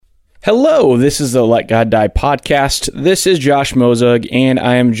Hello, this is the Let God Die podcast. This is Josh Mozug, and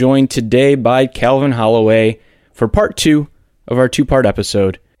I am joined today by Calvin Holloway for part 2 of our 2-part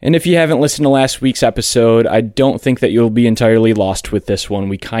episode. And if you haven't listened to last week's episode, I don't think that you'll be entirely lost with this one.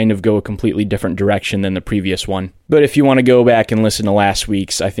 We kind of go a completely different direction than the previous one. But if you want to go back and listen to last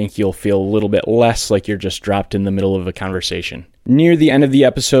week's, I think you'll feel a little bit less like you're just dropped in the middle of a conversation. Near the end of the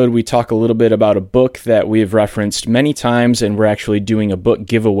episode, we talk a little bit about a book that we have referenced many times, and we're actually doing a book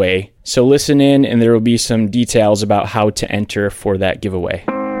giveaway. So listen in, and there will be some details about how to enter for that giveaway.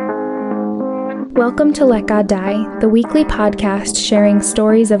 Welcome to Let God Die, the weekly podcast sharing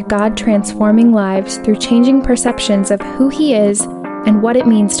stories of God transforming lives through changing perceptions of who He is and what it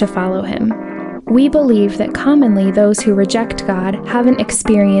means to follow Him. We believe that commonly those who reject God haven't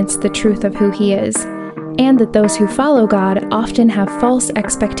experienced the truth of who He is, and that those who follow God often have false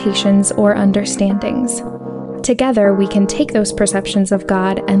expectations or understandings. Together, we can take those perceptions of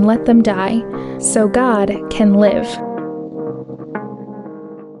God and let them die, so God can live.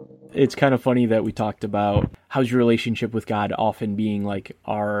 It's kind of funny that we talked about how's your relationship with God often being like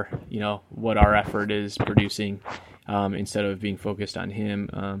our, what our effort is producing instead of being focused on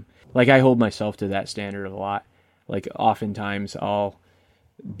Him. Like I hold myself to that standard a lot. Like oftentimes I'll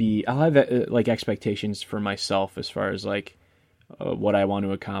have like expectations for myself as far as like what I want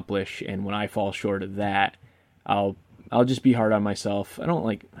to accomplish. And when I fall short of that, I'll just be hard on myself.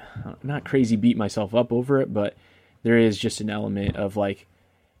 I'm not crazy beat myself up over it, but there is just an element of like,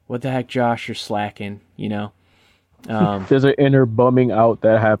 what the heck, Josh, you're slacking, There's an inner bumming out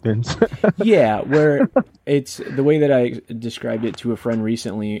that happens. Yeah, where it's the way that I described it to a friend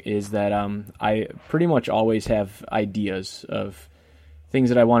recently is that I pretty much always have ideas of things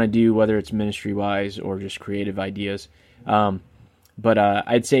that I want to do, whether it's ministry-wise or just creative ideas. But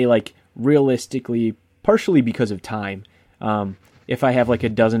I'd say like realistically, partially because of time, if I have like a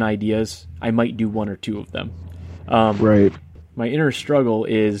dozen ideas, I might do one or two of them. Right. My inner struggle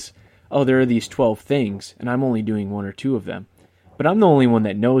is, there are these 12 things, and I'm only doing one or two of them. But I'm the only one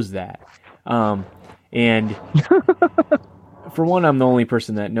that knows that. And for one, I'm the only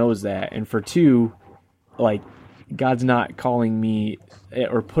person that knows that. And for two, like, God's not calling me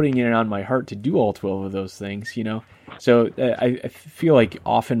or putting it on my heart to do all 12 of those things, So I feel like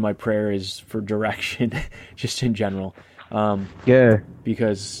often my prayer is for direction, just in general.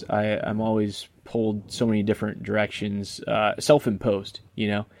 Because I'm always pulled so many different directions, self-imposed,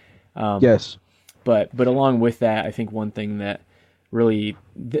 Yes. But along with that, I think one thing that really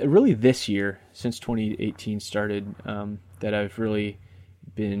this year, since 2018 started, that I've really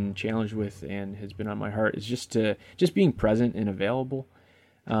been challenged with and has been on my heart is just being present and available.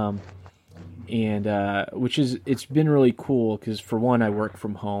 It's been really cool because for one, I work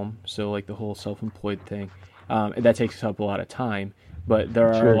from home. So like the whole self-employed thing, that takes up a lot of time. But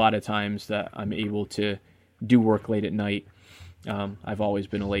there are a lot of times that I'm able to do work late at night. I've always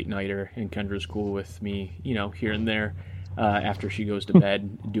been a late nighter, and Kendra's cool with me, here and there, after she goes to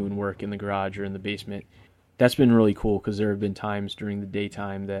bed, doing work in the garage or in the basement. That's been really cool because there have been times during the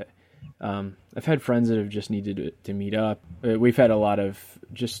daytime that I've had friends that have just needed to meet up. We've had a lot of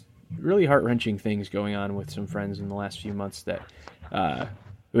just really heart-wrenching things going on with some friends in the last few months that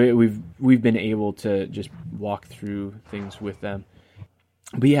we've been able to just walk through things with them.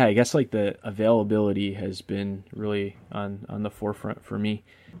 But yeah, I guess like the availability has been really on the forefront for me.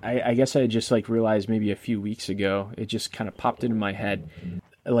 I guess I just like realized maybe a few weeks ago, it just kind of popped into my head.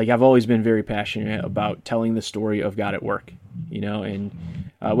 Like I've always been very passionate about telling the story of God at work, and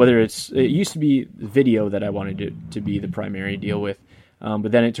whether it used to be video that I wanted to be the primary deal with,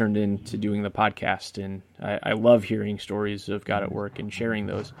 but then it turned into doing the podcast, and I love hearing stories of God at work and sharing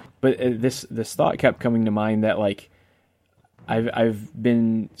those. But this thought kept coming to mind that like, I've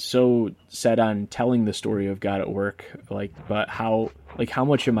been so set on telling the story of God at work, but how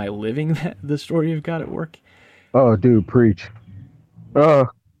much am I living the story of God at work? Oh, dude, preach. Oh,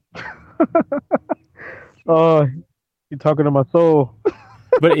 you're talking to my soul.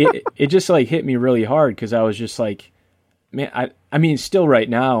 But it just like hit me really hard because I was just like, man, I mean, still right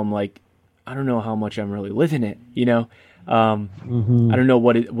now I'm like, I don't know how much I'm really living it, I don't know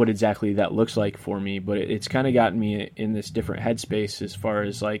what exactly that looks like for me, but it's kind of gotten me in this different headspace as far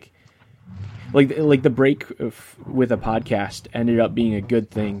as like the break with a podcast ended up being a good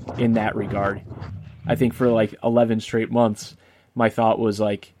thing in that regard. I think for like 11 straight months, my thought was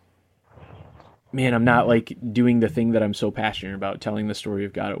like, man, I'm not like doing the thing that I'm so passionate about, telling the story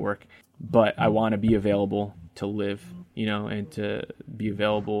of God at work, but I want to be available to live, and to be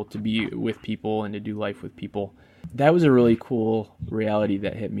available to be with people and to do life with people. That was a really cool reality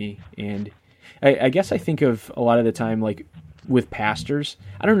that hit me. And I guess I think of a lot of the time, like with pastors.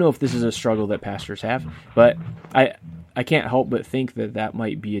 I don't know if this is a struggle that pastors have, but I can't help but think that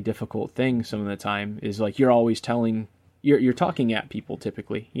might be a difficult thing some of the time, is like you're always you're talking at people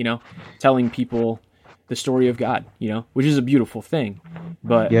typically, telling people the story of God, which is a beautiful thing.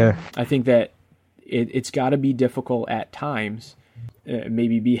 But yeah. I think that it's got to be difficult at times,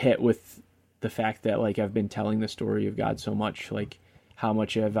 maybe be hit with the fact that like I've been telling the story of God so much, like how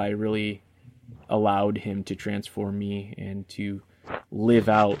much have I really allowed him to transform me and to live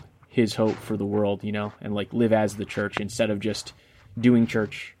out his hope for the world, and like live as the church instead of just doing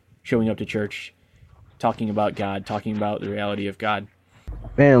church, showing up to church, talking about God, talking about the reality of God.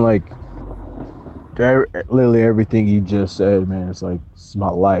 Man, like literally everything you just said, man, it's my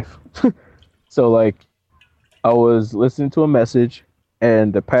life. So like I was listening to a message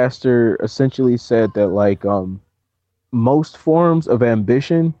and the pastor essentially said that like most forms of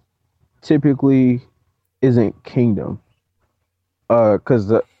ambition typically isn't kingdom.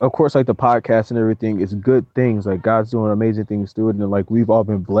 Because of course, like the podcast and everything is good things. Like God's doing amazing things through it, and like we've all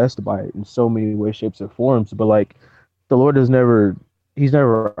been blessed by it in so many ways, shapes, and forms. But like the Lord He's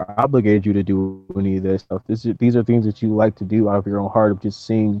never obligated you to do any of this stuff. These are things that you like to do out of your own heart of just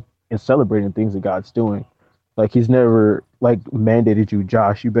seeing and celebrating things that God's doing. Like He's never like mandated you,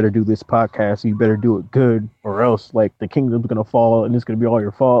 Josh, you better do this podcast, you better do it good, or else like the kingdom's gonna fall and it's gonna be all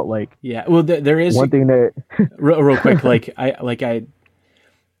your fault. Like, yeah, well, there is one thing that real quick, I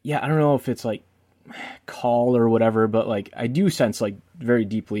don't know if it's like call or whatever, but like I do sense like very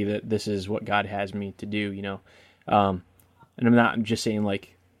deeply that this is what God has me to do, and I'm not just saying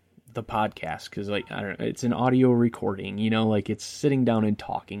like the podcast, because like I don't know, it's an audio recording, like it's sitting down and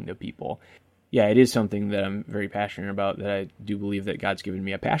talking to people. Yeah, it is something that I'm very passionate about, that I do believe that God's given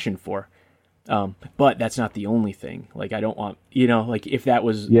me a passion for. But that's not the only thing. Like, I don't want, like if that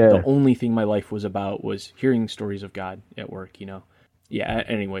was the only thing my life was about, was hearing stories of God at work, Yeah,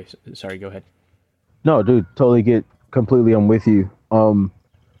 anyway, sorry, go ahead. No, dude, totally get completely, I'm with you.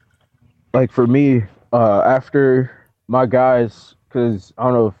 Like for me, after my guys, because I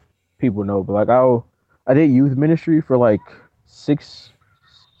don't know if people know, but like I did youth ministry for like six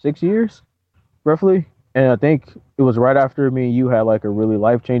years. Roughly. And I think it was right after me and you had like a really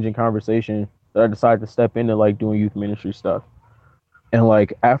life-changing conversation that I decided to step into like doing youth ministry stuff. And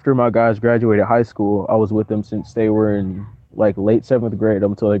like after my guys graduated high school, I was with them since they were in like late 7th grade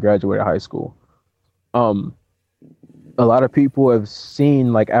up until they graduated high school. A lot of people have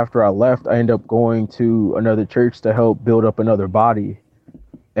seen like after I left, I ended up going to another church to help build up another body,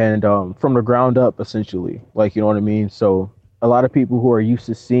 and from the ground up essentially, like, you know what I mean? So a lot of people who are used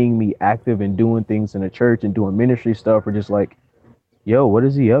to seeing me active and doing things in a church and doing ministry stuff are just like, yo, what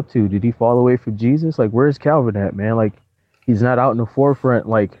is he up to? Did he fall away from Jesus? Like, where's Calvin at, man? Like, he's not out in the forefront,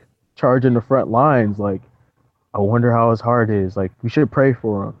 like charging the front lines. Like, I wonder how his heart is. Like, we should pray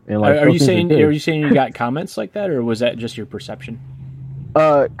for him. And like, are you saying you got comments like that, or was that just your perception?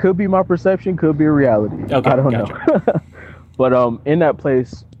 Could be my perception, could be a reality. Okay, I don't know. But in that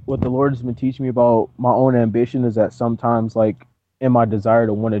place, what the Lord has been teaching me about my own ambition is that sometimes, like, in my desire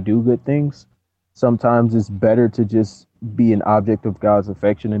to want to do good things, sometimes it's better to just be an object of God's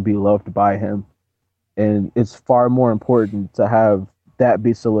affection and be loved by him. And it's far more important to have that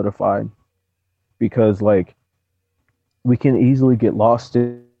be solidified, because like we can easily get lost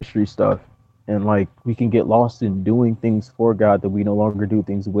in ministry stuff, and like we can get lost in doing things for God that we no longer do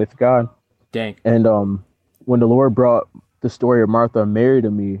things with God. Dang. And when the Lord brought the story of Martha and Mary to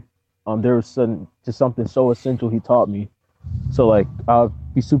me, there was something so essential he taught me. So like I'll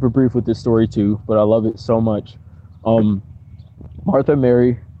be super brief with this story too, but I love it so much. Martha and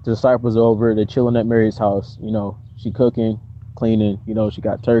Mary, the disciples are over, they're chilling at Mary's house. She cooking, cleaning, she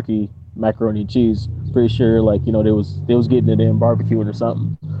got turkey, macaroni and cheese. Pretty sure like, they was getting it in, barbecuing or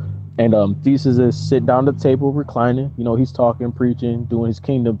something. And Jesus is sitting down at the table reclining, he's talking, preaching, doing his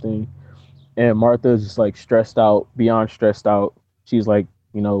kingdom thing. And Martha is just like stressed out, beyond stressed out. She's like,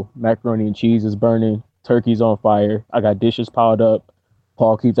 macaroni and cheese is burning, turkey's on fire, I got dishes piled up,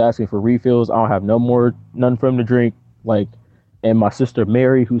 Paul keeps asking for refills, I don't have none for him to drink. Like, and my sister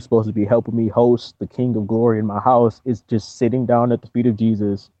Mary, who's supposed to be helping me host the King of Glory in my house, is just sitting down at the feet of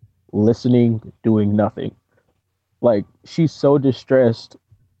Jesus, listening, doing nothing. Like, she's so distressed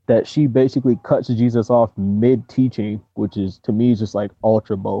that she basically cuts Jesus off mid-teaching, which is, to me, just like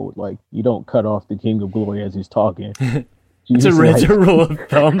ultra bold. Like, you don't cut off the King of Glory as he's talking. It's a rule of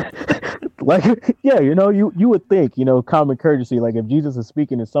thumb. Like, yeah, you would think, common courtesy, like if Jesus is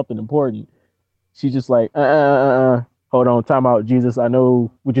speaking is something important, she's just like, hold on, time out, Jesus, I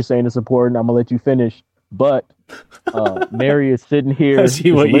know what you're saying is important, I'm gonna let you finish, but Mary is sitting here. I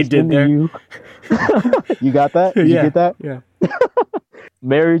see what you did there. You got that? Did you get that? Yeah.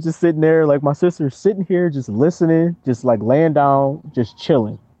 Mary's just sitting there, like my sister's sitting here, just listening, just like laying down, just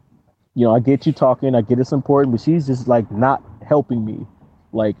chilling. You know, I get you talking, I get it's important, but she's just like not helping me.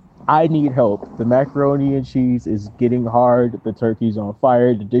 Like, I need help. The macaroni and cheese is getting hard. The turkey's on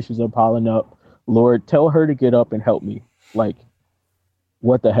fire. The dishes are piling up. Lord, tell her to get up and help me. Like,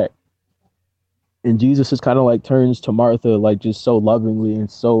 what the heck? And Jesus just kind of like turns to Martha, like just so lovingly and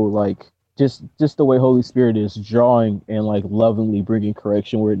so like just the way Holy Spirit is drawing and like lovingly bringing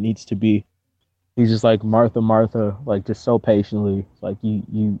correction where it needs to be. He's just like, Martha, Martha, like just so patiently, like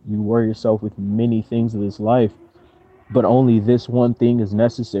you worry yourself with many things of this life, but only this one thing is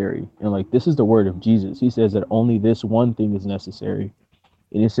necessary. And like, this is the word of Jesus. He says that only this one thing is necessary.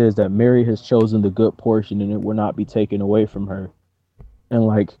 And it says that Mary has chosen the good portion and it will not be taken away from her. And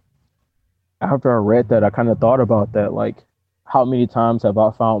like, after I read that, I kind of thought about that. Like, how many times have I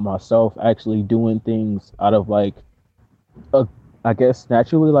found myself actually doing things out of like, I guess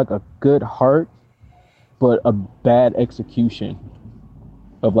naturally like a good heart, but a bad execution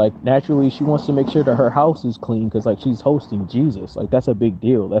of like, naturally she wants to make sure that her house is clean because like she's hosting Jesus. Like, that's a big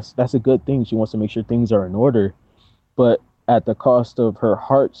deal. That's a good thing. She wants to make sure things are in order, but at the cost of her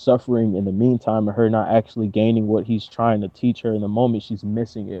heart suffering in the meantime and her not actually gaining what he's trying to teach her in the moment, she's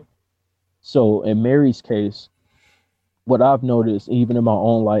missing it. So in Mary's case, what I've noticed, even in my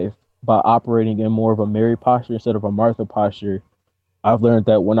own life, by operating in more of a Mary posture instead of a Martha posture, I've learned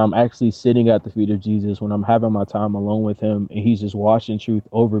that when I'm actually sitting at the feet of Jesus, when I'm having my time alone with him and he's just washing truth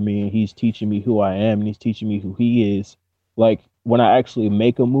over me and he's teaching me who I am and he's teaching me who he is, like when I actually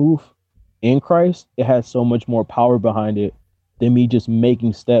make a move in Christ, it has so much more power behind it than me just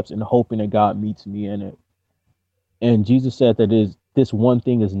making steps and hoping that God meets me in it. And Jesus said that this one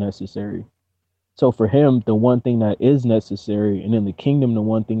thing is necessary. So for him, the one thing that is necessary, and in the kingdom, the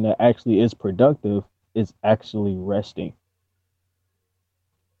one thing that actually is productive is actually resting.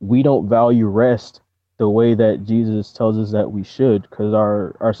 We don't value rest the way that Jesus tells us that we should, because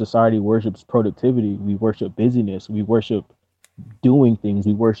our society worships productivity. We worship busyness. We worship doing things.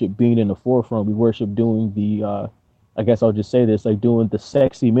 We worship being in the forefront. We worship doing I guess I'll just say this, like doing the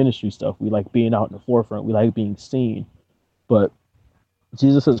sexy ministry stuff. We like being out in the forefront. We like being seen. But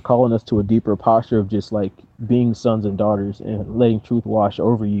Jesus is calling us to a deeper posture of just like being sons and daughters and letting truth wash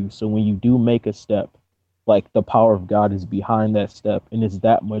over you. So when you do make a step, like the power of God is behind that step and it's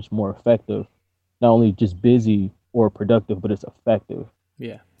that much more effective. Not only just busy or productive, but it's effective.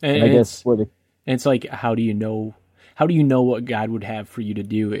 Yeah. And I guess it's like, how do you know what God would have for you to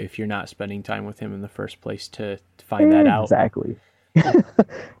do if you're not spending time with him in the first place to find that out? Exactly.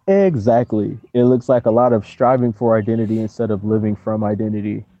 Exactly. It looks like a lot of striving for identity instead of living from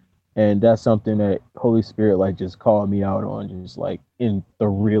identity. And that's something that Holy Spirit like just called me out on, just like in the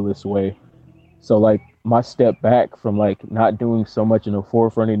realest way. So like my step back from like not doing so much in the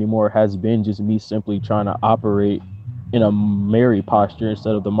forefront anymore has been just me simply trying to operate in a Mary posture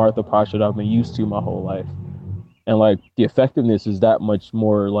instead of the Martha posture that I've been used to my whole life. And like the effectiveness is that much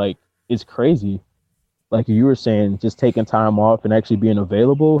more, like it's crazy. Like you were saying, just taking time off and actually being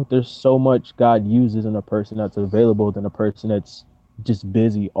available. There's so much God uses in a person that's available than a person that's just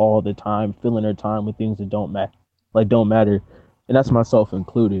busy all the time, filling their time with things that don't matter. And that's myself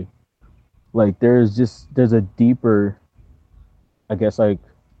included. Like there's a deeper, I guess like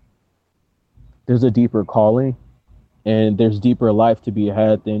there's a deeper calling and there's deeper life to be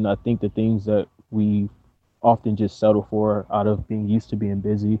had than I think the things that we often just settle for out of being used to being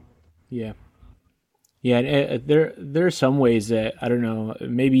busy. Yeah. Yeah, and there are some ways that, I don't know,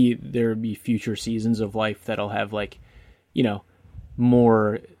 maybe there'll be future seasons of life that'll have like, you know,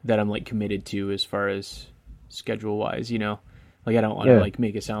 more that I'm like committed to as far as schedule wise, you know, like I don't want to like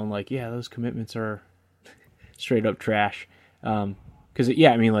make it sound like, yeah, those commitments are straight up trash. 'Cause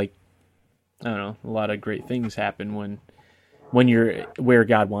I mean, like, I don't know, a lot of great things happen when you're where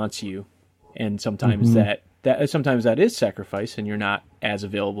God wants you. And sometimes sometimes that is sacrifice and you're not as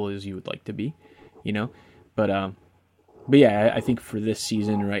available as you would like to be, you know, but yeah, I think for this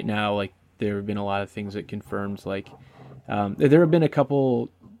season right now, like there have been a lot of things that confirmed, like, there have been a couple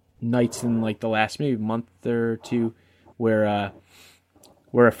nights in like the last maybe month or two where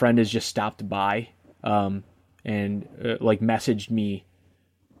a friend has just stopped by, and like messaged me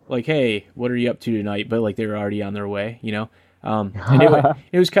like, hey, what are you up to tonight? But like they were already on their way, you know? And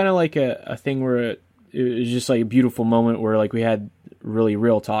it was kind of like a thing where it was just like a beautiful moment where like we had really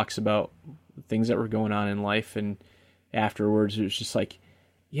real talks about things that were going on in life. And afterwards it was just like,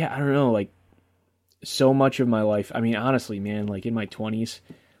 yeah, I don't know, like so much of my life. I mean, honestly, man, like in my 20s,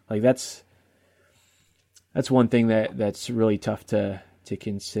 like that's one thing that's really tough to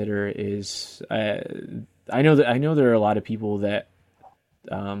consider is, I know there are a lot of people that,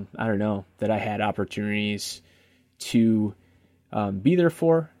 I don't know, that I had opportunities to be there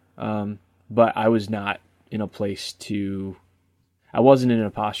for, but I was not in a place I wasn't in a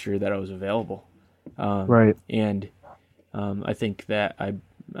posture that I was available. Right. And I think that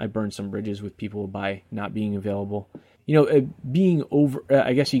I burned some bridges with people by not being available. Being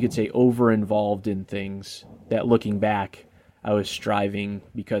I guess you could say over involved in things that, looking back, I was striving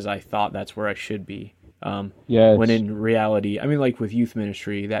because I thought that's where I should be. Yes. When in reality, I mean, like with youth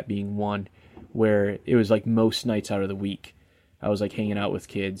ministry, that being one, where it was like most nights out of the week, I was like hanging out with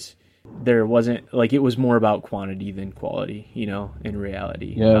kids. There wasn't like, it was more about quantity than quality, in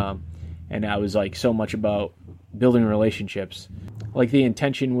reality. Yeah. And I was like so much about building relationships. Like the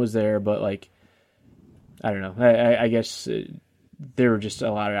intention was there, but like, I don't know. I guess there were just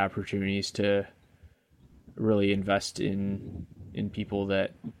a lot of opportunities to really invest in people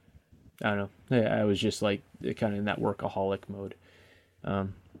that, I don't know. I was just like kind of in that workaholic mode,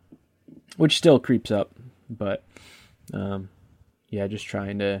 which still creeps up, but just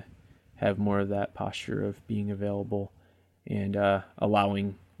trying to have more of that posture of being available and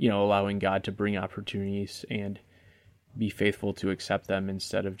allowing God to bring opportunities and be faithful to accept them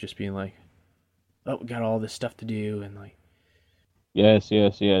instead of just being like, oh, we got all this stuff to do, and like. Yes.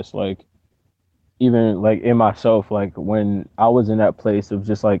 Like, even like in myself, like when I was in that place of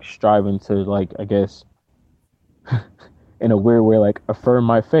just like striving to, like, I guess in a weird way, like affirm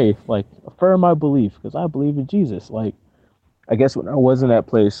my faith, like affirm my belief, because I believe in Jesus. Like, I guess when I was in that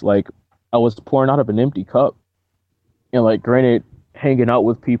place, like I was pouring out of an empty cup, and like, granted, hanging out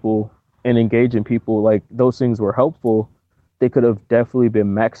with people and engaging people, like those things were helpful. They could have definitely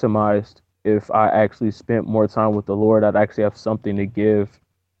been maximized if I actually spent more time with the Lord. I'd actually have something to give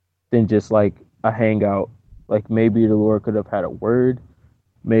than just like a hangout. Like maybe the Lord could have had a word,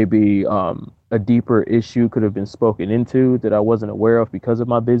 maybe a deeper issue could have been spoken into that I wasn't aware of because of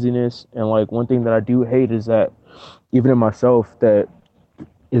my busyness. And like, one thing that I do hate is that even in myself, that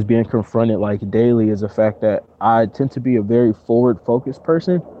is being confronted like daily, is the fact that I tend to be a very forward focused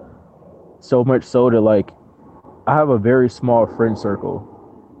person, so much so that like I have a very small friend circle,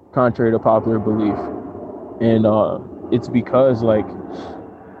 contrary to popular belief. And it's because like,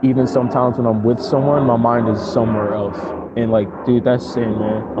 even sometimes when I'm with someone, my mind is somewhere else. And like, dude, that's sin,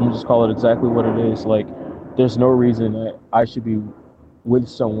 man. I'm gonna just call it exactly what it is. Like, there's no reason that I should be with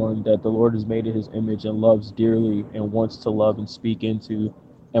someone that the Lord has made in his image and loves dearly and wants to love and speak into,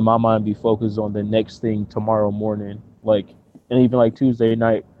 and my mind be focused on the next thing tomorrow morning. Like, and even like Tuesday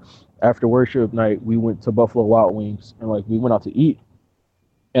night after worship night, we went to Buffalo Wild Wings, and like we went out to eat,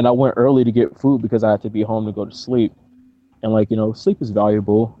 and I went early to get food because I had to be home to go to sleep. And like, sleep is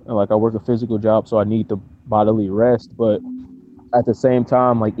valuable, and like I work a physical job, so I need the bodily rest. But at the same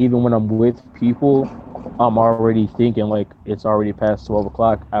time, like even when I'm with people, I'm already thinking like it's already past 12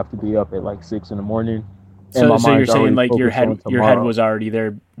 o'clock. I have to be up at like 6 a.m. And so you're saying like your head was already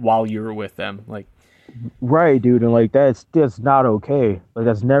there while you were with them, like. Right, dude. And like, that's not okay. Like,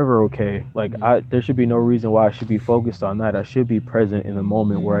 that's never okay. Like, there should be no reason why I should be focused on that. I should be present in the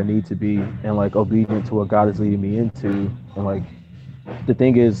moment where I need to be, and like obedient to what God is leading me into. And like, the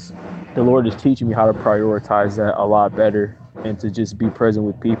thing is, the Lord is teaching me how to prioritize that a lot better, and to just be present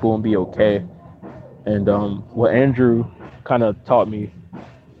with people and be okay. And what Andrew kind of taught me,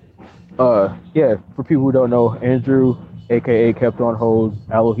 for people who don't know, Andrew, aka Kept on Hold,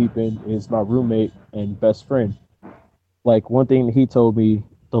 Aloheapin, is my roommate and best friend. Like, one thing that he told me,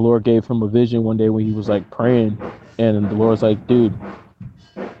 the Lord gave him a vision one day when he was like praying, and the Lord's like, dude,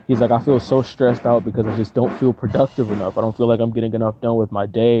 he's like, I feel so stressed out because I just don't feel productive enough. I don't feel like I'm getting enough done with my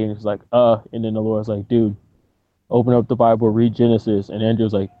day. And he's like, and then the Lord's like, dude, open up the Bible, read Genesis. And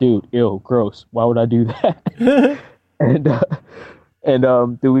Andrew's like, dude, ew, gross. Why would I do that? And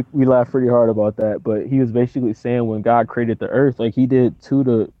dude, we laughed pretty hard about that. But he was basically saying, when God created the earth, like he did two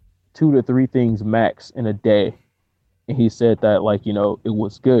to three things max in a day. And he said that, like, it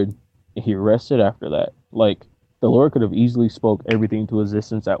was good. And he rested after that. Like, the Lord could have easily spoke everything to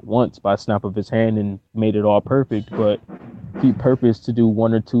existence at once by a snap of his hand and made it all perfect. But he purposed to do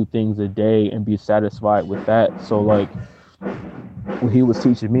one or two things a day and be satisfied with that. So, like, what he was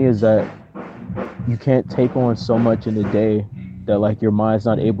teaching me is that you can't take on so much in a day that, like, your mind's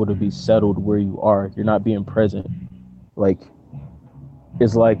not able to be settled where you are. You're not being present. Like,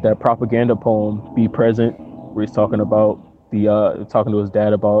 it's like that propaganda poem, Be Present, where he's talking about talking to his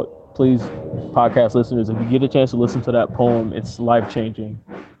dad about, please, podcast listeners, if you get a chance to listen to that poem, it's life-changing.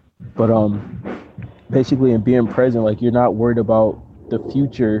 But basically, in being present, like, you're not worried about the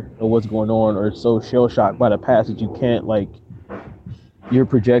future or what's going on, or so shell-shocked by the past that you can't, like, you're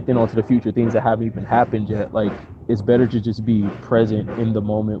projecting onto the future things that haven't even happened yet. Like, it's better to just be present in the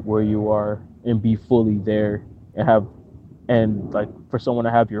moment where you are and be fully there and like for someone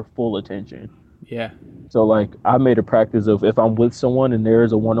to have your full attention. Yeah. So like I made a practice of if I'm with someone and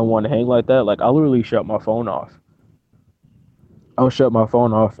there's a one-on-one hang like that, like I'll literally shut my phone off. I'll shut my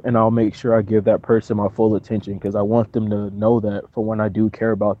phone off and I'll make sure I give that person my full attention because I want them to know that for when I do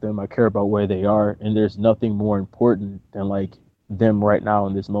care about them, I care about where they are, and there's nothing more important than like them right now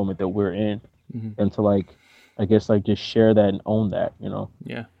in this moment that we're in, and to like, I guess like just share that and own that, you know?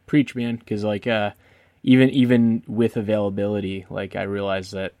 Yeah, preach, man. Because like even with availability, like I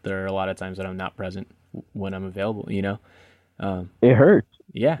realize that there are a lot of times that I'm not present when I'm available. You know, It hurts.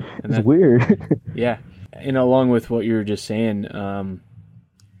 yeah, and It's weird. yeah, and along with what you were just saying,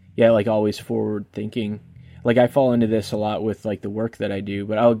 yeah, like always forward thinking. Like I fall into this a lot with like the work that I do,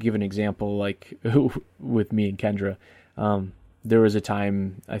 but I'll give an example. Like with me and Kendra, there was a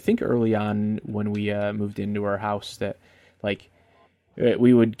time I think early on when we moved into our house that like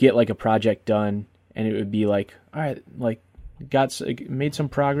we would get like a project done, and it would be like, all right, like made some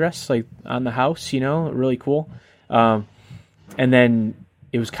progress like on the house, you know, really cool. And then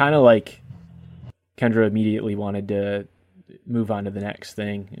it was kind of like Kendra immediately wanted to move on to the next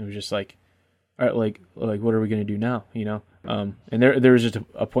thing. It was just like, all right, like what are we going to do now? You know? And there was just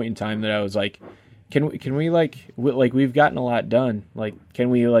a point in time that I was like, can we we've gotten a lot done. Like, can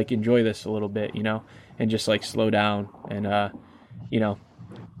we like enjoy this a little bit, you know, and just like slow down and, you know,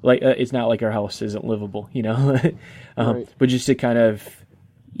 like it's not like our house isn't livable, you know, Right. but just to kind of,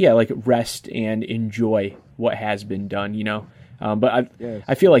 yeah, like rest and enjoy what has been done, you know. But Yes.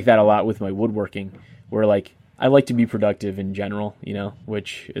 I feel like that a lot with my woodworking, where like I like to be productive in general, you know,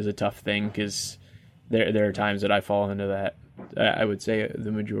 which is a tough thing because there are times that I fall into that. I would say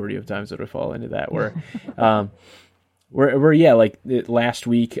the majority of times that I fall into that, where yeah, like last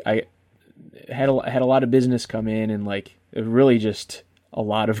week I had a lot of business come in, and like it really just a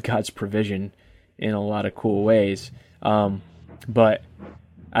lot of God's provision in a lot of cool ways. But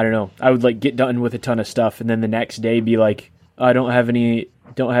I don't know. I would like get done with a ton of stuff, and then the next day be like, I don't have any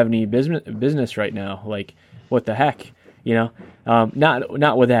business right now. Like, what the heck, you know?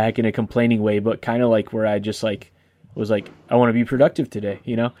 Not with the heck in a complaining way, but kind of like where I just like was like, I want to be productive today,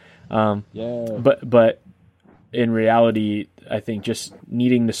 you know? Yeah. But in reality, I think just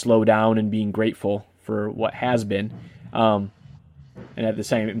needing to slow down and being grateful for what has been. And at the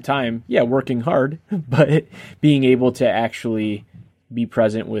same time, yeah, working hard, but being able to actually be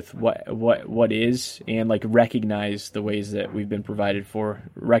present with what is, and like recognize the ways that we've been provided for,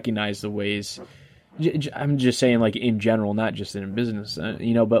 recognize the ways. I'm just saying, like in general, not just in business,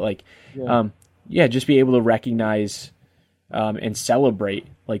 you know, but like, yeah, just be able to recognize and celebrate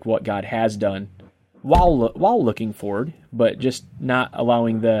like what God has done while looking forward, but just not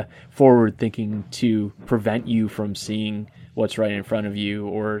allowing the forward thinking to prevent you from seeing what's right in front of you,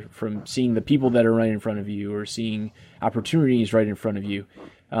 or from seeing the people that are right in front of you, or seeing opportunities right in front of you.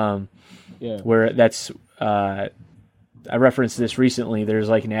 Where that's, I referenced this recently. There's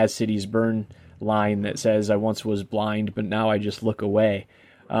like an As Cities Burn line that says, I once was blind, but now I just look away.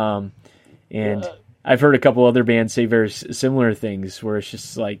 And I've heard a couple other bands say very similar things, where it's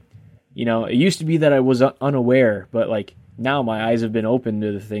just like, you know, it used to be that I was unaware, but like now my eyes have been open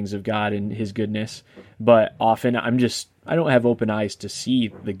to the things of God and His goodness. But often I don't have open eyes to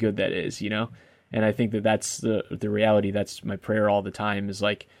see the good that is, you know? And I think that that's the reality. That's my prayer all the time, is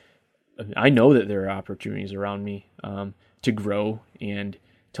like, I know that there are opportunities around me to grow and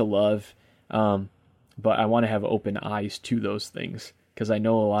to love. But I want to have open eyes to those things, because I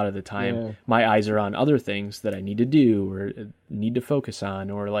know a lot of the time my eyes are on other things that I need to do or need to focus on,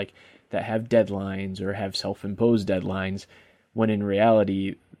 or like that have deadlines or have self-imposed deadlines, when in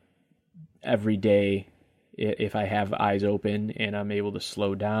reality, every day, if I have eyes open and I'm able to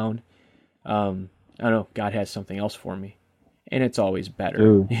slow down, I don't know, God has something else for me, and it's always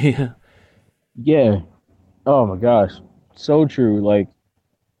better. Yeah. Yeah. Oh my gosh. So true. Like,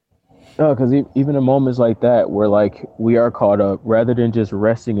 no, because even in moments like that where like we are caught up, rather than just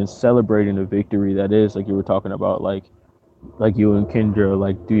resting and celebrating the victory that is, like you were talking about, like you and Kendra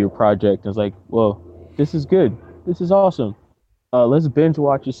like do your project, and it's like, well, this is good. This is awesome. Let's binge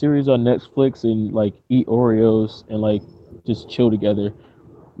watch a series on Netflix and like eat Oreos and like just chill together.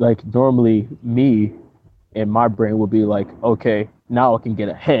 Like normally me and my brain would be like, okay, now I can get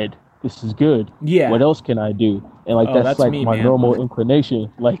ahead. This is good. Yeah. What else can I do? And like that's like me, my man. normal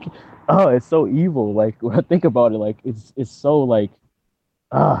inclination. Like, oh, it's so evil. Like when I think about it, like it's so like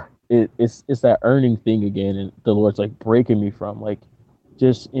it's that earning thing again, and the Lord's like breaking me from like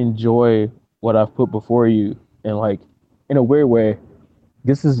just enjoy what I've put before you, and like in a weird way,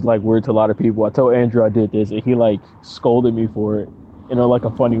 this is like weird to a lot of people. I told Andrew I did this, and he like scolded me for it in a like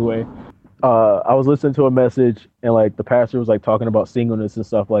a funny way. I was listening to a message, and like the pastor was like talking about singleness and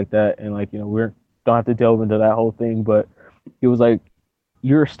stuff like that, and like, you know, we don't have to delve into that whole thing, but he was like,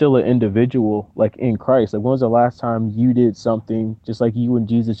 you're still an individual, like in Christ. Like, when was the last time you did something just like you and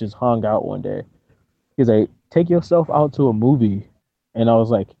Jesus just hung out one day? He's like, take yourself out to a movie. And I was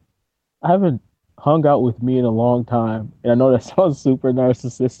like, I haven't hung out with me in a long time. And I know that sounds super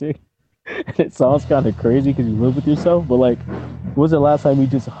narcissistic. And it sounds kind of crazy because you live with yourself. But like, when was the last time you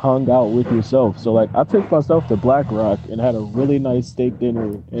just hung out with yourself? So like, I took myself to Black Rock and had a really nice steak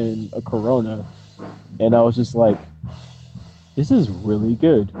dinner and a Corona. And I was just like, this is really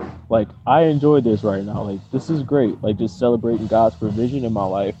good. Like, I enjoy this right now. Like, this is great. Like, just celebrating God's provision in my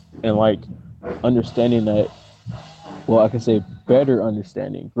life and like understanding that, well, I can say better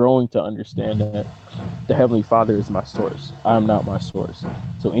understanding, growing to understand that the Heavenly Father is my source. I am not my source.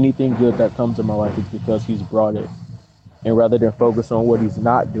 So anything good that comes in my life is because He's brought it. And rather than focus on what He's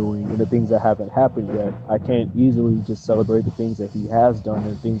not doing and the things that haven't happened yet, I can't easily just celebrate the things that He has done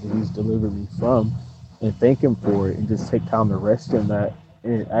and the things that He's delivered me from and thank Him for it and just take time to rest in that.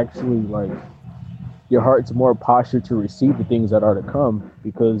 And actually, like, your heart's more postured to receive the things that are to come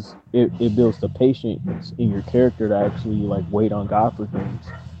because it builds the patience in your character to actually like wait on God for things.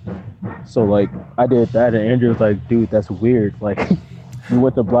 So like, I did that, and Andrew was like, dude, that's weird. Like, you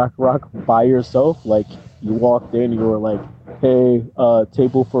went to Black Rock by yourself? Like, you walked in, you were like, hey,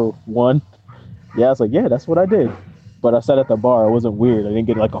 table for one? Yeah, I was like, yeah, that's what I did. But I sat at the bar. It wasn't weird. I didn't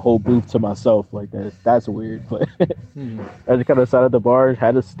get like a whole booth to myself like that. That's weird. But I just kind of sat at the bar,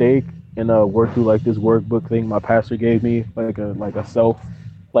 had a steak, and worked through like this workbook thing my pastor gave me, like a self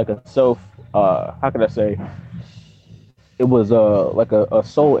how can I say? It was like a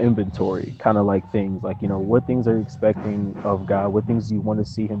soul inventory kind of like things, like, you know, what things are you expecting of God, what things you want to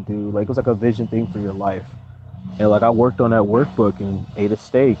see Him do. Like, it was like a vision thing for your life. And like, I worked on that workbook and ate a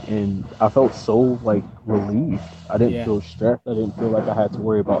steak, and I felt so like relieved. I didn't feel stressed. I didn't feel like I had to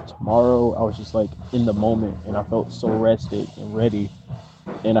worry about tomorrow. I was just like in the moment, and I felt so rested and ready.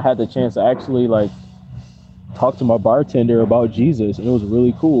 And I had the chance to actually like talk to my bartender about Jesus, and it was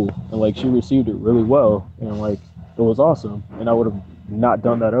really cool. And like, she received it really well, and like, it was awesome. And I would have not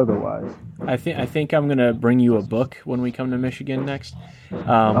done that otherwise. I think I'm gonna bring you a book when we come to Michigan next.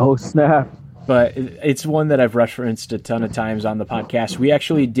 Oh snap! But it's one that I've referenced a ton of times on the podcast. We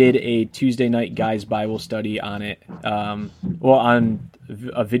actually did a Tuesday night guys Bible study on it. On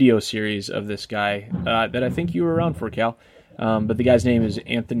a video series of this guy that I think you were around for, Cal. But the guy's name is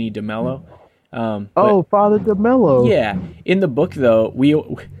Anthony DeMello. Father DeMello. Yeah. In the book, though,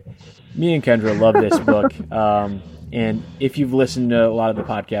 me and Kendra love this book. And if you've listened to a lot of the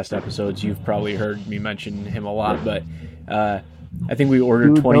podcast episodes, you've probably heard me mention him a lot. But I think we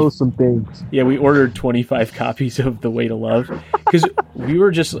ordered 20. Some things. Yeah, we ordered 25 copies of The Way to Love because we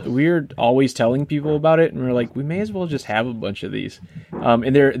were always telling people about it, and we were like, we may as well just have a bunch of these.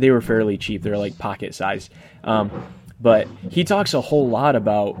 And they were fairly cheap; they're like pocket size. But he talks a whole lot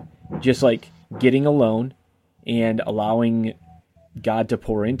about just like getting alone and allowing God to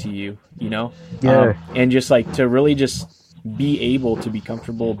pour into you, you know? Yeah. And just like to really just be able to be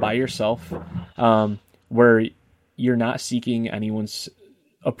comfortable by yourself, where you're not seeking anyone's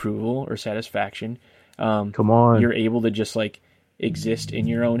approval or satisfaction. Come on. You're able to just like exist in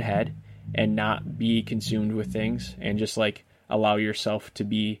your own head and not be consumed with things, and just like allow yourself to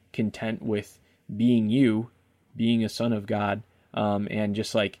be content with being you, being a son of God. And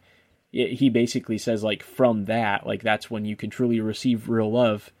just like, he basically says like, from that, like, that's when you can truly receive real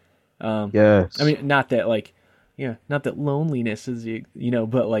love. Yes. I mean, not that like, not that loneliness is,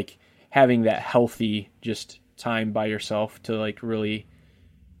 but like having that healthy just time by yourself to like really,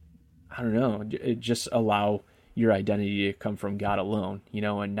 I don't know, just allow your identity to come from God alone,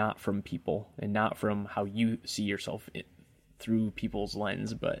 and not from people, and not from how you see yourself through people's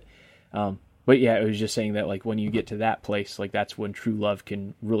lens. But yeah, it was just saying that like when you get to that place, like that's when true love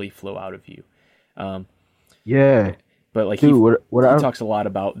can really flow out of you. Yeah. But like, dude, he talks a lot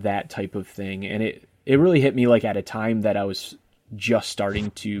about that type of thing, and it really hit me like at a time that I was just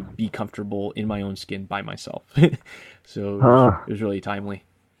starting to be comfortable in my own skin by myself. So it was really timely.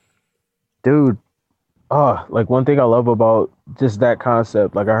 Dude, like one thing I love about just that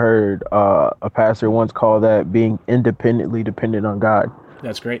concept, like I heard a pastor once call that being independently dependent on God.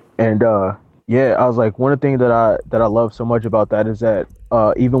 That's great. And yeah, I was like, one of the things that I love so much about that is that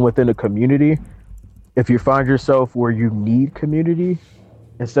even within a community, if you find yourself where you need community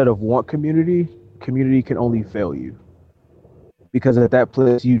instead of want community, community can only fail you. because at that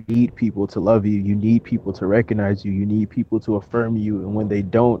place you need people to love you, you need people to recognize you, you need people to affirm you, and when they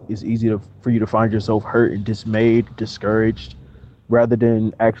don't, it's easy for you to find yourself hurt and dismayed, discouraged, rather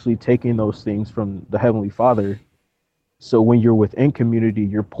than actually taking those things from the Heavenly Father. So when you're within community,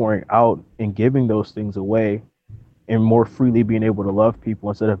 you're pouring out and giving those things away and more freely being able to love people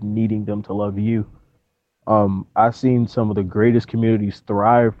instead of needing them to love you. I've seen some of the greatest communities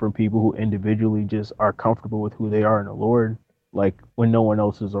thrive from people who individually just are comfortable with who they are in the Lord, like when no one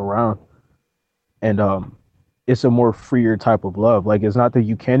else is around. And it's a more freer type of love. Like, it's not that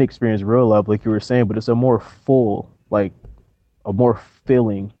you can't experience real love, like you were saying, but it's a more full, like a more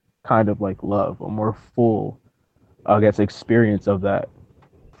filling kind of like love, a more full, I guess, experience of that.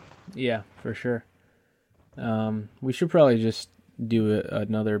 Yeah, for sure. We should probably just do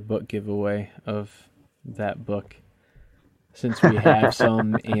another book giveaway of that book, since we have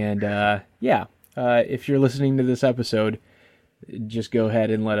some. And if you're listening to this episode, just go ahead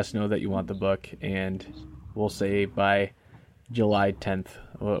and let us know that you want the book, and we'll say by July 10th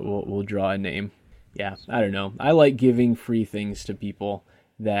we'll draw a name. Yeah, I don't know. I like giving free things to people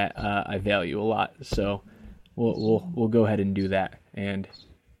that I value a lot, so we'll go ahead and do that. And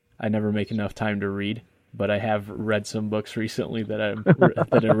I never make enough time to read, but I have read some books recently that I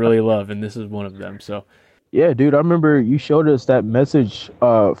really love, and this is one of them. So, yeah, dude, I remember you showed us that message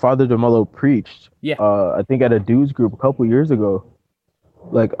Father DeMello preached. Yeah, I think at a dudes group a couple years ago.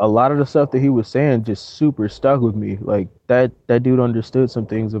 Like, a lot of the stuff that he was saying just super stuck with me. Like, that dude understood some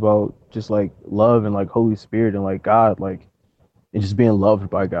things about just like love and like Holy Spirit and like God, like, and just being loved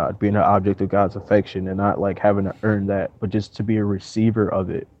by God, being an object of God's affection, and not like having to earn that, but just to be a receiver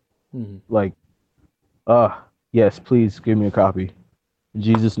of it. Mm-hmm. Like, yes, please give me a copy. In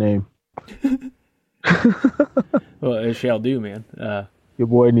Jesus' name. Well, it shall do, man. Your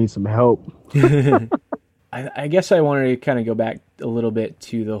boy needs some help. I guess I wanted to kind of go back a little bit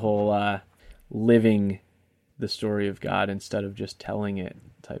to the whole living the story of God instead of just telling it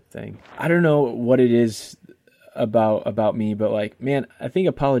type thing. I don't know what it is about me, but like, man, I think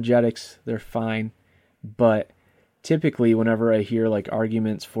apologetics, they're fine. But typically whenever I hear like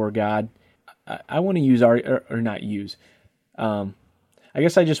arguments for God, I want to use or not use. I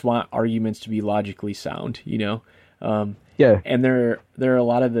guess I just want arguments to be logically sound, you know? Yeah. And there are a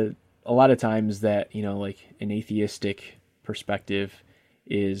lot of times that, you know, like an atheistic perspective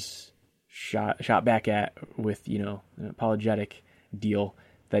is shot back at with, you know, an apologetic deal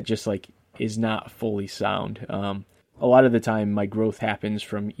that just like is not fully sound. A lot of the time my growth happens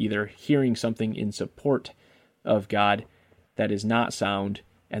from either hearing something in support of God that is not sound,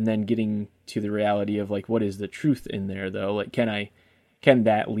 and then getting to the reality of like, what is the truth in there though? Like, can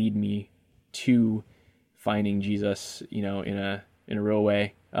that lead me to finding Jesus, you know, in a real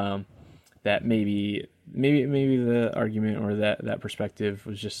way? That maybe the argument or that perspective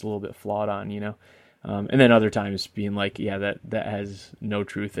was just a little bit flawed on, you know? And then other times being like, yeah, that has no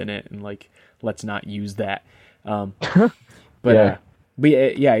truth in it, and like, let's not use that. But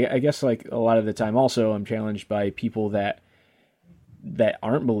I guess like a lot of the time also I'm challenged by people that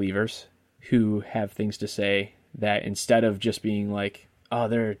aren't believers who have things to say that instead of just being like, oh,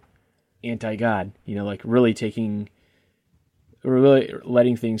 they're anti-God, you know, like really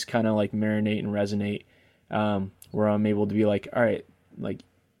letting things kind of like marinate and resonate, where I'm able to be like, all right, like,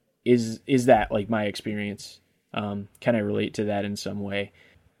 is that like my experience? Can I relate to that in some way?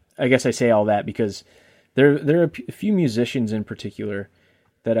 I guess I say all that because there are a few musicians in particular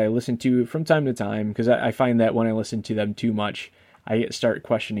that I listen to from time to time, because I find that when I listen to them too much, I start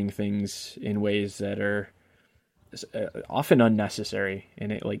questioning things in ways that are often unnecessary,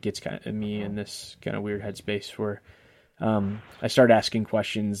 and it like gets kind of me in this kind of weird headspace where I start asking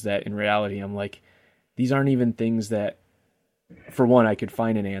questions that in reality I'm like, these aren't even things that, for one, I could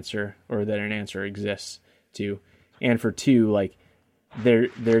find an answer or that an answer exists to, and for two, like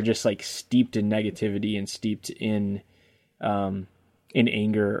they're just like steeped in negativity and steeped in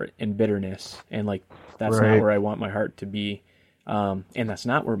anger and bitterness, and like that's right. not where I want my heart to be. And that's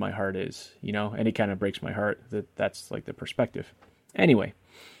not where my heart is, you know, and it kind of breaks my heart that's like the perspective. Anyway,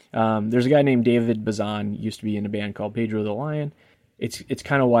 there's a guy named David Bazan, used to be in a band called Pedro the Lion. It's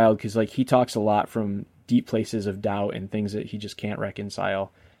kind of wild because like he talks a lot from deep places of doubt and things that he just can't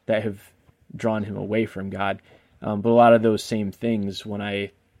reconcile that have drawn him away from God. But a lot of those same things, when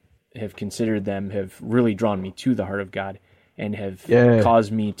I have considered them, have really drawn me to the heart of God and have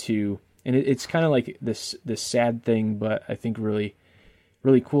caused me to. And it's kind of like this sad thing, but I think really,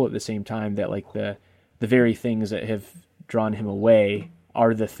 really cool at the same time, that like the very things that have drawn him away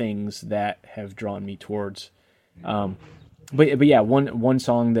are the things that have drawn me towards. But yeah, one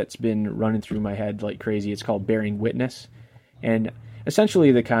song that's been running through my head like crazy, it's called Bearing Witness. And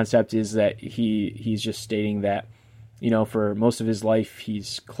essentially the concept is that he's just stating that, for most of his life,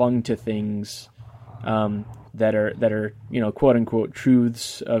 he's clung to things that are quote unquote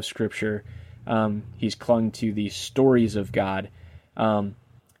truths of Scripture. He's clung to these stories of God, but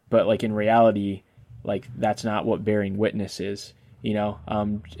like in reality, like that's not what bearing witness is.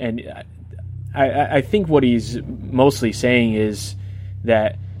 And I think what he's mostly saying is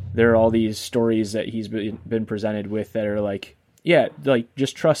that there are all these stories that he's been presented with that are like, yeah, like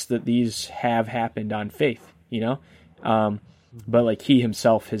just trust that these have happened on faith, but like he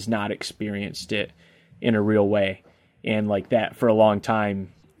himself has not experienced it in a real way. And like that for a long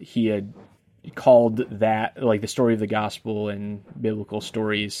time, he had called that, like the story of the gospel and biblical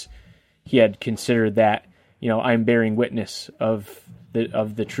stories, he had considered that, I'm bearing witness of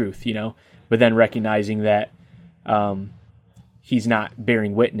the truth, but then recognizing that he's not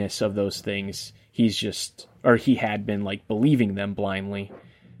bearing witness of those things. He had been like believing them blindly.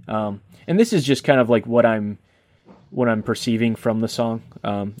 And this is just kind of like what I'm perceiving from the song,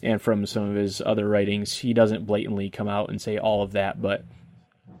 and from some of his other writings. He doesn't blatantly come out and say all of that, but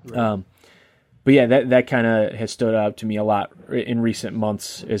yeah, that kind of has stood out to me a lot in recent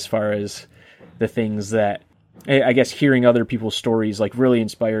months, as far as the things that I guess hearing other people's stories like really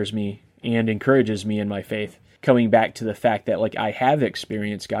inspires me and encourages me in my faith, coming back to the fact that like I have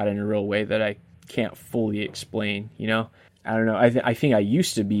experienced God in a real way that I can't fully explain, I don't know. I think I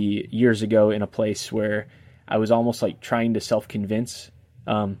used to be years ago in a place where I was almost like trying to self-convince,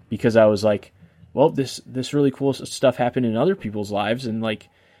 because I was like, well, this really cool stuff happened in other people's lives, and like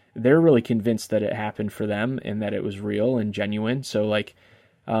they're really convinced that it happened for them and that it was real and genuine. So like,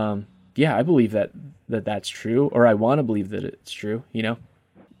 yeah, I believe that's true, or I want to believe that it's true.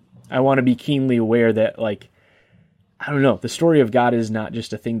 I want to be keenly aware that like, I don't know, the story of God is not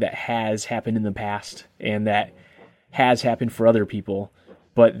just a thing that has happened in the past and that has happened for other people,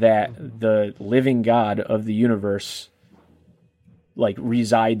 but that the living God of the universe like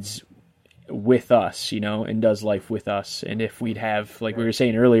resides with us, and does life with us. And if we'd have, like we were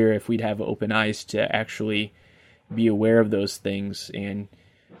saying earlier, if we'd have open eyes to actually be aware of those things and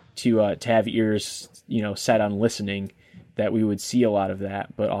to have ears, set on listening, that we would see a lot of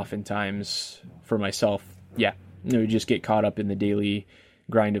that. But oftentimes for myself, yeah, we just get caught up in the daily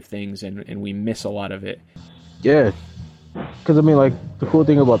grind of things and we miss a lot of it. Yeah. Because I mean, like, the cool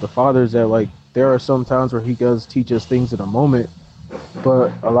thing about the Father is that like there are some times where he does teach us things in a moment,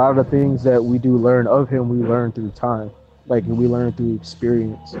 but a lot of the things that we do learn of him, we learn through time, like we learn through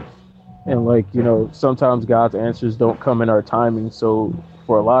experience. And like, sometimes God's answers don't come in our timing. So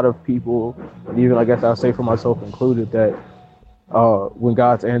for a lot of people, and even I guess I'll say for myself included, that when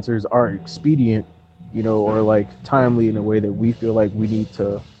God's answers aren't expedient, or like timely in a way that we feel like we need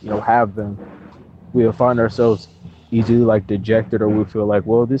to, have them, we'll find ourselves easily like dejected, or we feel like,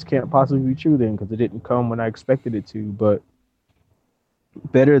 well, this can't possibly be true then because it didn't come when I expected it to. But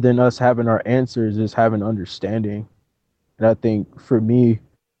better than us having our answers is having understanding. And I think for me,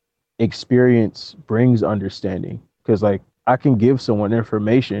 experience brings understanding, because like I can give someone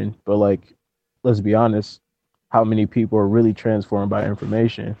information, but like, let's be honest, how many people are really transformed by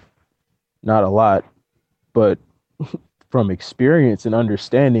information? Not a lot. But from experience and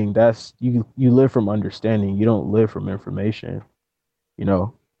understanding, that's you live from understanding. You don't live from information,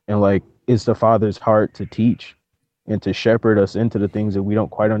 and like it's the Father's heart to teach and to shepherd us into the things that we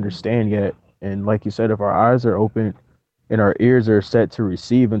don't quite understand yet. And like you said, if our eyes are open and our ears are set to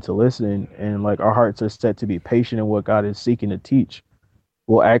receive and to listen, and like our hearts are set to be patient in what God is seeking to teach,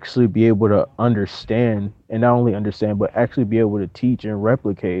 we'll actually be able to understand, and not only understand, but actually be able to teach and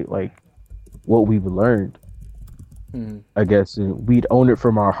replicate like what we've learned. I guess, and we'd own it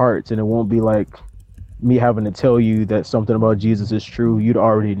from our hearts, and it won't be like me having to tell you that something about Jesus is true. You'd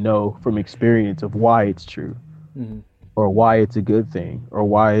already know from experience of why it's true, or why it's a good thing, or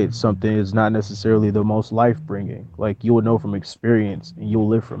why it's something is not necessarily the most life-bringing. Like you will know from experience, and you'll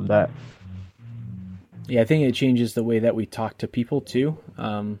live from that. Yeah, I think it changes the way that we talk to people too.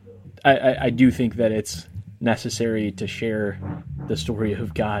 I do think that it's necessary to share the story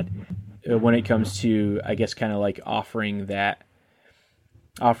of God when it comes to, I guess, kind of like offering, like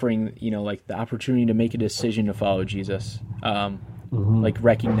the opportunity to make a decision to follow Jesus. Like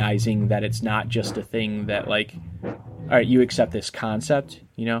recognizing that it's not just a thing that like, all right, you accept this concept,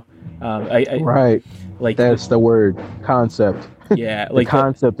 right. Like that's the word, concept. Yeah. Like the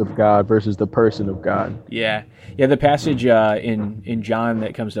concept of God versus the person of God. Yeah. Yeah. The passage in John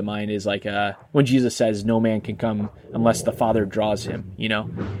that comes to mind is like when Jesus says no man can come unless the Father draws him,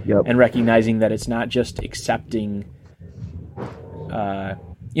 Yep. And recognizing that it's not just accepting,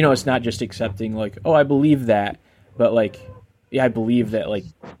 it's not just accepting like, oh, I believe that, but like I believe that like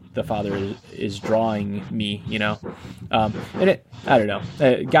the Father is drawing me, and I don't know.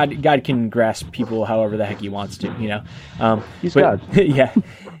 God can grasp people however the heck He wants to, He's but, God. yeah,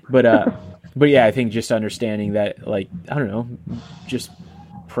 but yeah, I think just understanding that, like, I don't know, just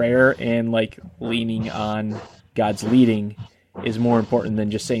prayer and like leaning on God's leading is more important than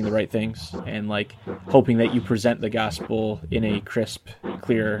just saying the right things, and like hoping that you present the gospel in a crisp,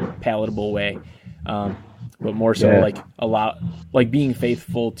 clear, palatable way. But more so like being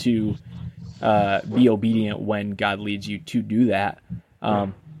faithful to be obedient when God leads you to do that.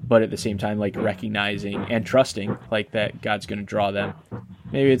 But at the same time, like recognizing and trusting like that God's going to draw them.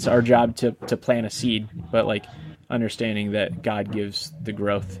 Maybe it's our job to plant a seed, but like understanding that God gives the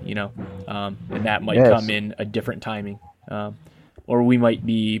growth, and that might come in a different timing. Or we might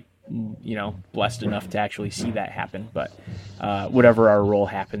be, blessed enough to actually see that happen. But whatever our role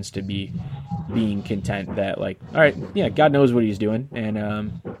happens to be, being content that, like, all right, yeah, God knows what He's doing, and I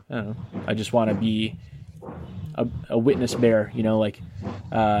don't know, I just want to be a witness bearer,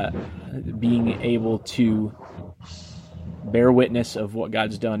 being able to bear witness of what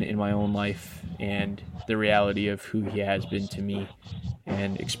God's done in my own life and the reality of who He has been to me,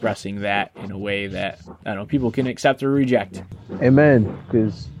 and expressing that in a way that, I don't know, people can accept or reject. Amen.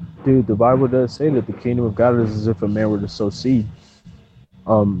 Because, dude, the Bible does say that the kingdom of God is as if a man were to sow seed.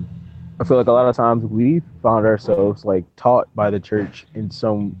 I feel like a lot of times we found ourselves like taught by the church in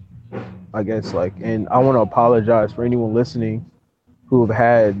some, I guess, like, and I want to apologize for anyone listening who have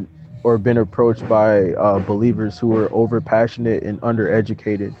had or been approached by believers who are over passionate and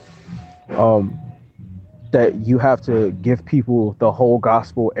undereducated. That you have to give people the whole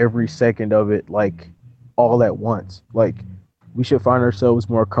gospel, every second of it, like all at once. Like, we should find ourselves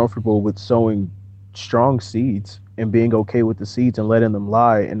more comfortable with sowing strong seeds and being okay with the seeds and letting them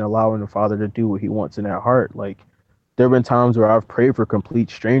lie and allowing the Father to do what He wants in that heart. Like, there have been times where I've prayed for complete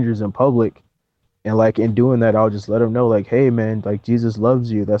strangers in public, and like in doing that, I'll just let them know, like, hey man, like, Jesus loves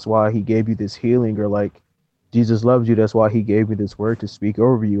you, that's why He gave you this healing, or like, Jesus loves you, that's why He gave me this word to speak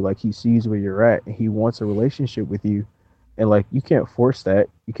over you. Like, He sees where you're at and He wants a relationship with you. And like, you can't force that.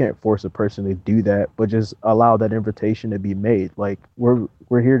 You can't force a person to do that, but just allow that invitation to be made. Like, we're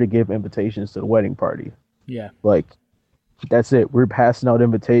here to give invitations to the wedding party. Yeah. Like, that's it. We're passing out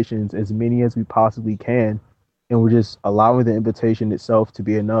invitations, as many as we possibly can, and we're just allowing the invitation itself to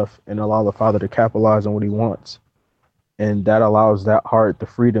be enough and allow the Father to capitalize on what He wants. And that allows that heart the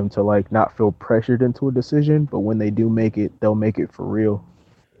freedom to like not feel pressured into a decision, but when they do make it, they'll make it for real.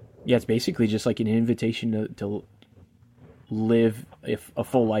 Yeah, it's basically just like an invitation to live a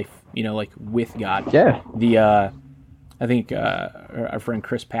full life, like with God. Yeah. I think our friend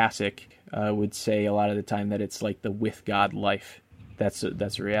Chris Pasick would say a lot of the time that it's like the with God life. That's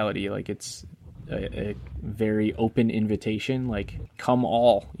a reality. Like, it's a very open invitation. Like, come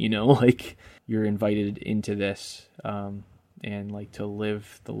all, like you're invited into this, and like to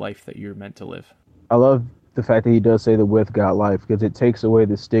live the life that you're meant to live. I love the fact that he does say the with God life, because it takes away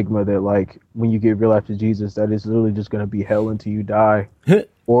the stigma that like when you give your life to Jesus, that is literally just going to be hell until you die.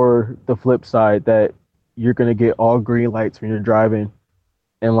 Or the flip side, that you're going to get all green lights when you're driving,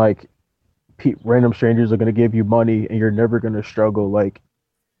 and like random strangers are going to give you money and you're never going to struggle. Like,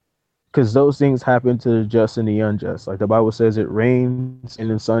 because those things happen to the just and the unjust. Like the Bible says, it rains and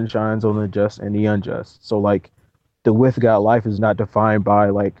the sun shines on the just and the unjust. So like the with God life is not defined by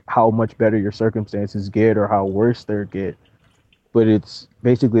like how much better your circumstances get or how worse they get, but it's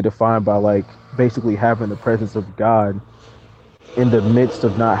basically defined by like basically having the presence of God in the midst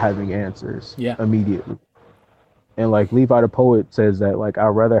of not having answers immediately. And like Levi the poet says that like, I'd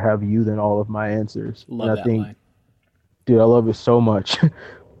rather have you than all of my answers. Love and I that think, line. Dude, I love it so much.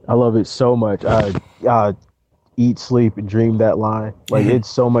 I love it so much. I eat, sleep, and dream that line. Like, it's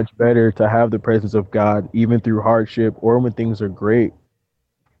so much better to have the presence of God even through hardship or when things are great,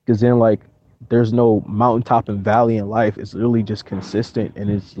 because then like there's no mountaintop and valley in life. It's literally just consistent, and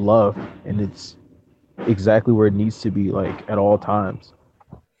it's love, and it's exactly where it needs to be, like at all times.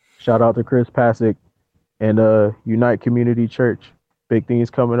 Shout out to Chris Pasick and Unite Community Church. Big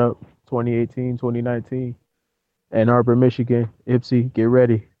things coming up 2018, 2019. Ann Arbor, Michigan. Ipsy, get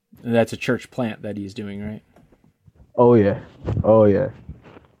ready. And that's a church plant that he's doing, right? Oh yeah.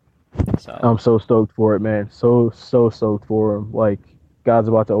 So I'm so stoked for it, man. So stoked for him. Like, God's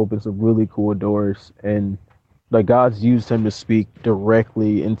about to open some really cool doors, and like God's used him to speak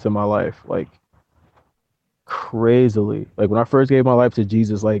directly into my life, like crazily. Like when I first gave my life to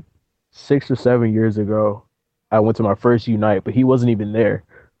Jesus, like 6 or 7 years ago, I went to my first Unite, but he wasn't even there.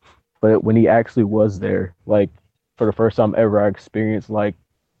 But when he actually was there, like for the first time ever, I experienced like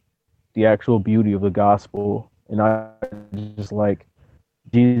the actual beauty of the gospel and not just like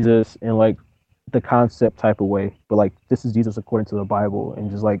Jesus in like the concept type of way, but like this is Jesus according to the Bible,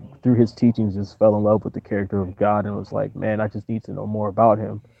 and just like through his teachings just fell in love with the character of God and was like, man, I just need to know more about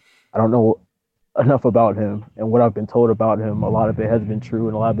him. I don't know enough about him, and what I've been told about him, a lot of it has been true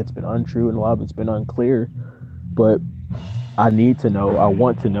and a lot of it's been untrue and a lot of it's been unclear, but I need to know, I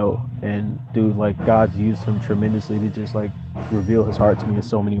want to know. And dude, like God's used him tremendously to just like reveal his heart to me in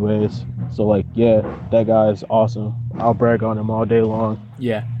so many ways. So like, yeah, that guy is awesome. I'll brag on him all day long.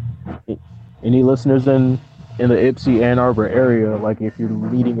 Yeah. Any listeners in the Ypsi, Ann Arbor area, like if you're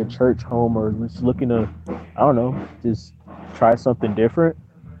leading a church home or just looking to, I don't know, just try something different,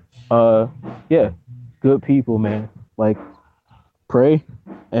 yeah, good people, man. Like, pray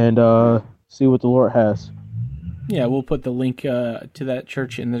and see what the Lord has. Yeah, we'll put the link to that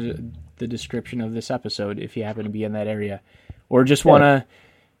church in the description of this episode if you happen to be in that area, or just want to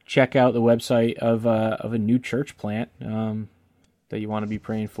check out the website of a new church plant that you want to be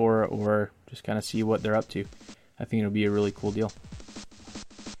praying for, or just kind of see what they're up to. I think it'll be a really cool deal.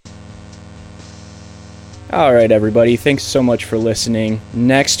 All right, everybody. Thanks so much for listening.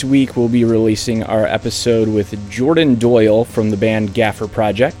 Next week, we'll be releasing our episode with Jordan Doyle from the band Gaffer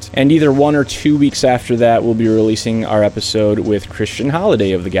Project. And either 1 or 2 weeks after that, we'll be releasing our episode with Christian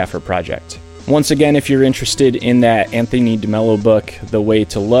Holiday of the Gaffer Project. Once again, if you're interested in that Anthony DeMello book, The Way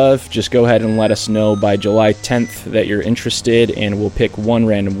to Love, just go ahead and let us know by July 10th that you're interested, and we'll pick one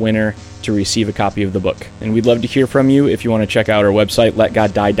random winner to receive a copy of the book. And we'd love to hear from you. If you want to check out our website,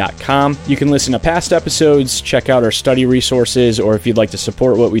 letgoddie.com. You can listen to past episodes, check out our study resources, or if you'd like to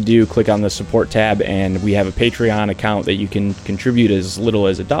support what we do, click on the support tab, and we have a Patreon account that you can contribute as little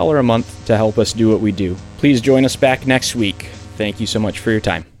as $1 a month to help us do what we do. Please join us back next week. Thank you so much for your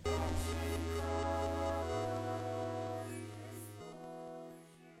time.